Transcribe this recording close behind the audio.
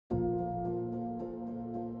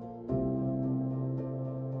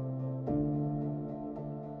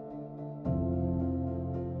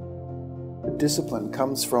discipline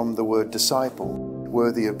comes from the word disciple,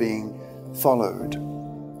 worthy of being followed,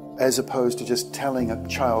 as opposed to just telling a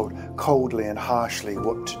child coldly and harshly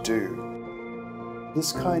what to do.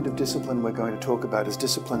 This kind of discipline we're going to talk about is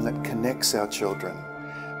discipline that connects our children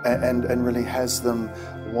and really has them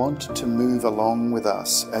want to move along with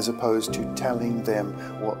us, as opposed to telling them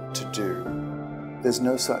what to do. There's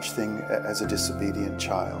no such thing as a disobedient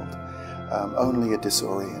child, only a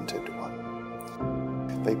disoriented one.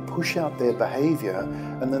 They push out their behavior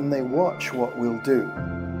and then they watch what we'll do.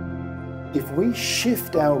 If we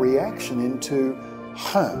shift our reaction into,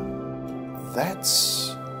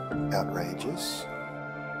 that's outrageous,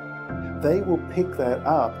 they will pick that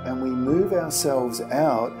up and we move ourselves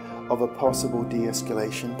out of a possible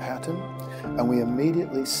de-escalation pattern, and we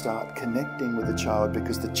immediately start connecting with the child,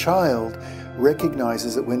 because the child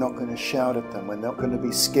recognizes that we're not going to shout at them, we're not going to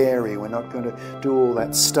be scary, we're not going to do all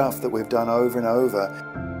that stuff that we've done over and over.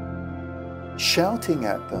 Shouting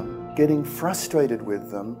at them, getting frustrated with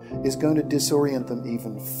them, is going to disorient them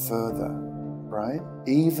even further, right?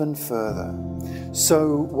 Even further.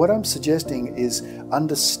 So what I'm suggesting is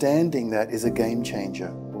understanding that is a game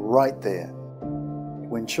changer right there.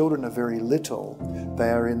 When children are very little, they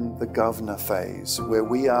are in the governor phase, where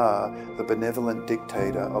we are the benevolent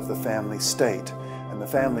dictator of the family state. And the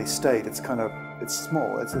family state, it's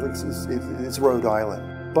small, it's Rhode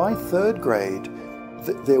Island. By third grade,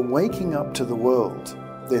 they're waking up to the world.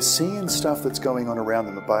 They're seeing stuff that's going on around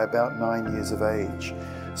them by about 9 years of age.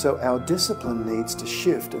 So our discipline needs to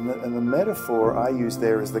shift, and the metaphor I use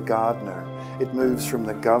there is the gardener. It moves from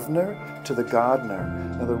the governor to the gardener.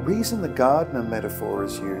 Now the reason the gardener metaphor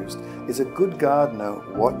is used is a good gardener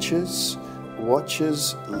watches,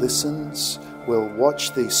 listens, will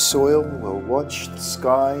watch the soil, will watch the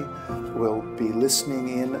sky, will be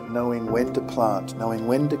listening in, knowing when to plant, knowing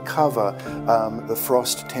when to cover the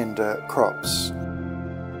frost-tender crops.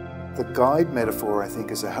 The guide metaphor, I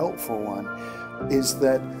think, is a helpful one, is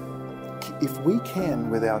that if we can,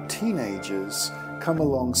 with our teenagers, come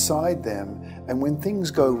alongside them, and when things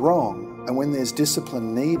go wrong, and when there's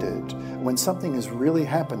discipline needed, when something has really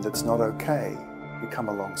happened that's not okay, you come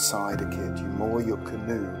alongside a kid, you moor your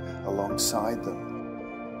canoe alongside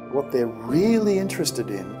them. What they're really interested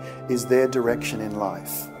in is their direction in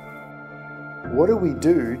life. What do we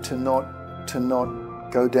do to not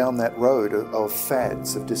go down that road of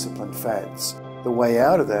fads, of discipline fads? The way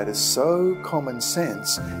out of that is so common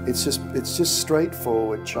sense. It's just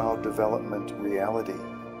straightforward child development reality.